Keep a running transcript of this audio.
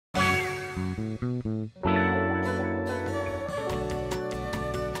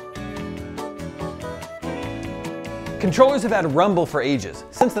Controllers have had rumble for ages,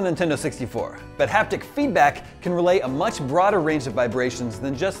 since the Nintendo 64, but haptic feedback can relay a much broader range of vibrations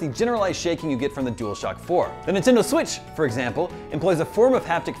than just the generalized shaking you get from the DualShock 4. The Nintendo Switch, for example, employs a form of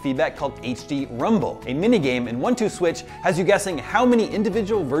haptic feedback called HD Rumble. A minigame in 1-2 Switch has you guessing how many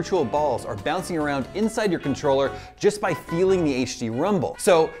individual virtual balls are bouncing around inside your controller just by feeling the HD rumble.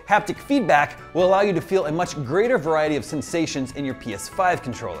 So haptic feedback will allow you to feel a much greater variety of sensations in your PS5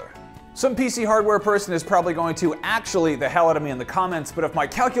 controller. Some PC hardware person is probably going to actually the hell out of me in the comments, but if my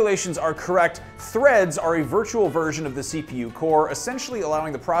calculations are correct, threads are a virtual version of the CPU core, essentially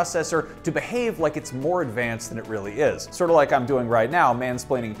allowing the processor to behave like it's more advanced than it really is. Sort of like I'm doing right now,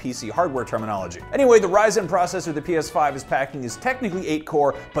 mansplaining PC hardware terminology. Anyway, the Ryzen processor the PS5 is packing is technically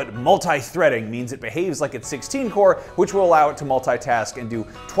 8-core, but multi-threading means it behaves like it's 16-core, which will allow it to multitask and do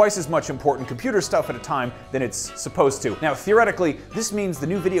twice as much important computer stuff at a time than it's supposed to. Now, theoretically, this means the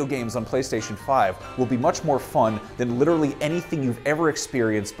new video games on PlayStation 5 will be much more fun than literally anything you've ever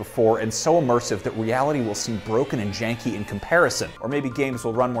experienced before, and so immersive that reality will seem broken and janky in comparison. Or maybe games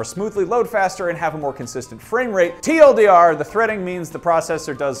will run more smoothly, load faster, and have a more consistent frame rate. TLDR, the threading means the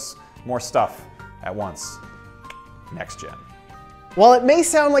processor does more stuff at once. Next gen. While it may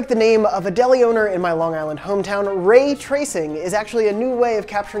sound like the name of a deli owner in my Long Island hometown, ray tracing is actually a new way of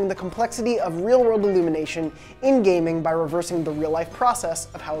capturing the complexity of real-world illumination in gaming by reversing the real-life process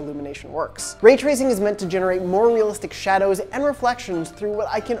of how illumination works. Ray tracing is meant to generate more realistic shadows and reflections through what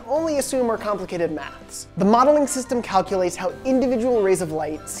I can only assume are complicated maths. The modeling system calculates how individual rays of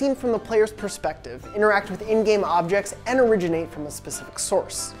light, seen from the player's perspective, interact with in-game objects and originate from a specific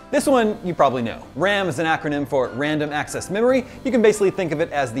source. This one you probably know. RAM is an acronym for Random Access Memory. You can basically think of it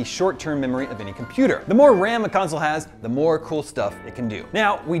as the short-term memory of any computer. The more RAM a console has, the more cool stuff it can do.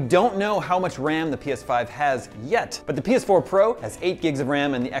 Now, we don't know how much RAM the PS5 has yet, but the PS4 Pro has 8 gigs of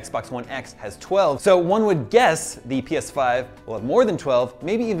RAM and the Xbox One X has 12, so one would guess the PS5 will have more than 12,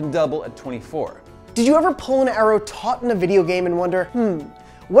 maybe even double at 24. Did you ever pull an arrow taut in a video game and wonder,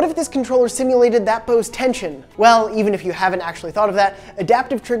 what if this controller simulated that bow's tension? Well, even if you haven't actually thought of that,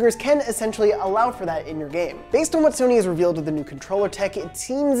 adaptive triggers can essentially allow for that in your game. Based on what Sony has revealed with the new controller tech, it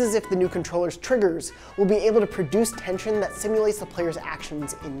seems as if the new controller's triggers will be able to produce tension that simulates the player's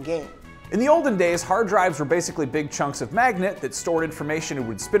actions in-game. In the olden days, hard drives were basically big chunks of magnet that stored information and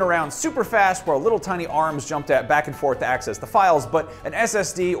would spin around super fast while little tiny arms jumped back and forth to access the files, but an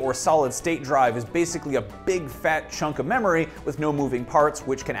SSD or solid state drive is basically a big fat chunk of memory with no moving parts,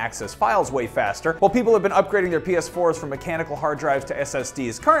 which can access files way faster. While people have been upgrading their PS4s from mechanical hard drives to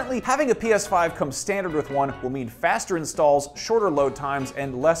SSDs, currently having a PS5 come standard with one will mean faster installs, shorter load times,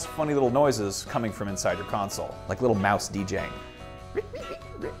 and less funny little noises coming from inside your console, like little mouse DJing.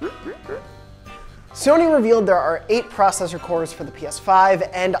 Sony revealed there are 8 processor cores for the PS5,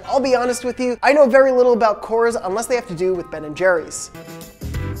 and I'll be honest with you, I know very little about cores unless they have to do with Ben & Jerry's.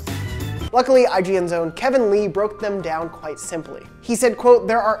 Luckily, IGN's own Kevin Lee broke them down quite simply. He said, quote,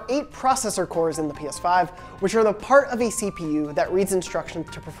 "There are 8 processor cores in the PS5, which are the part of a CPU that reads instructions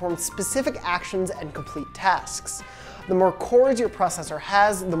to perform specific actions and complete tasks. The more cores your processor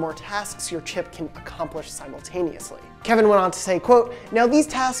has, the more tasks your chip can accomplish simultaneously." Kevin went on to say, quote, "Now these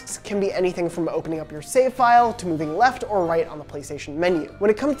tasks can be anything from opening up your save file to moving left or right on the PlayStation menu.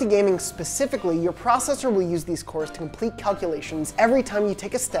 When it comes to gaming specifically, your processor will use these cores to complete calculations every time you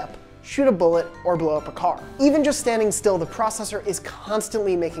take a step, shoot a bullet, or blow up a car. Even just standing still, the processor is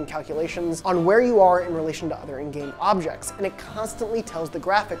constantly making calculations on where you are in relation to other in-game objects, and it constantly tells the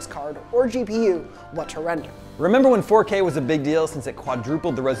graphics card or GPU what to render." Remember when 4K was a big deal since it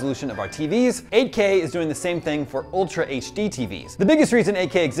quadrupled the resolution of our TVs? 8K is doing the same thing for Ultra HD TVs. The biggest reason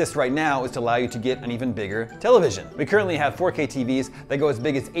 8K exists right now is to allow you to get an even bigger television. We currently have 4K TVs that go as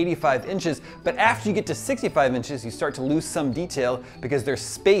big as 85 inches, but after you get to 65 inches, you start to lose some detail because there's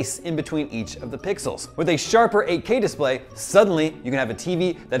space in between each of the pixels. With a sharper 8K display, suddenly you can have a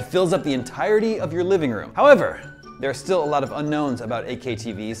TV that fills up the entirety of your living room. However, there are still a lot of unknowns about 8K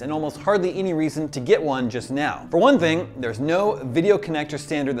TVs and almost hardly any reason to get one just now. For one thing, there's no video connector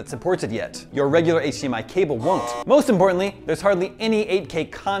standard that supports it yet. Your regular HDMI cable won't. Most importantly, there's hardly any 8K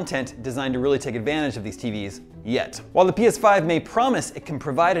content designed to really take advantage of these TVs yet. While the PS5 may promise it can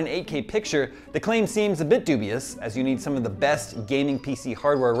provide an 8K picture, the claim seems a bit dubious, as you need some of the best gaming PC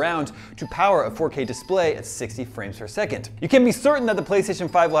hardware around to power a 4K display at 60 frames per second. You can be certain that the PlayStation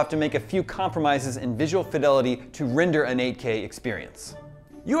 5 will have to make a few compromises in visual fidelity to render an 8K experience.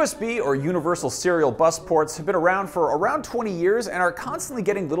 USB, or Universal Serial Bus ports, have been around for around 20 years and are constantly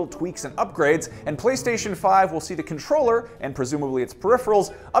getting little tweaks and upgrades, and PlayStation 5 will see the controller, and presumably its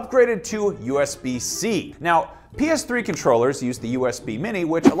peripherals, upgraded to USB-C. Now, PS3 controllers use the USB Mini,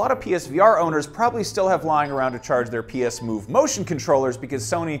 which a lot of PSVR owners probably still have lying around to charge their PS Move motion controllers because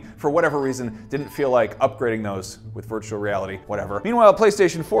Sony, for whatever reason, didn't feel like upgrading those with virtual reality, whatever. Meanwhile,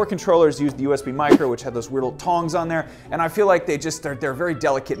 PlayStation 4 controllers use the USB Micro, which had those weird little tongs on there, and I feel like they're very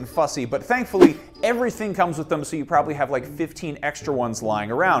delicate and fussy, but thankfully, everything comes with them, so you probably have like 15 extra ones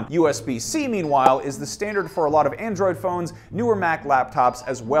lying around. USB-C, meanwhile, is the standard for a lot of Android phones, newer Mac laptops,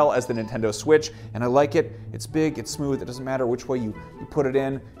 as well as the Nintendo Switch, and I like it. It's big, it's smooth, it doesn't matter which way you put it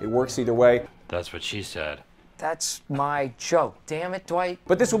in, it works either way. That's what she said. That's my joke. Damn it, Dwight.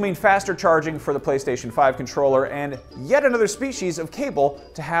 But this will mean faster charging for the PlayStation 5 controller and yet another species of cable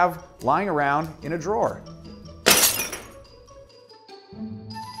to have lying around in a drawer.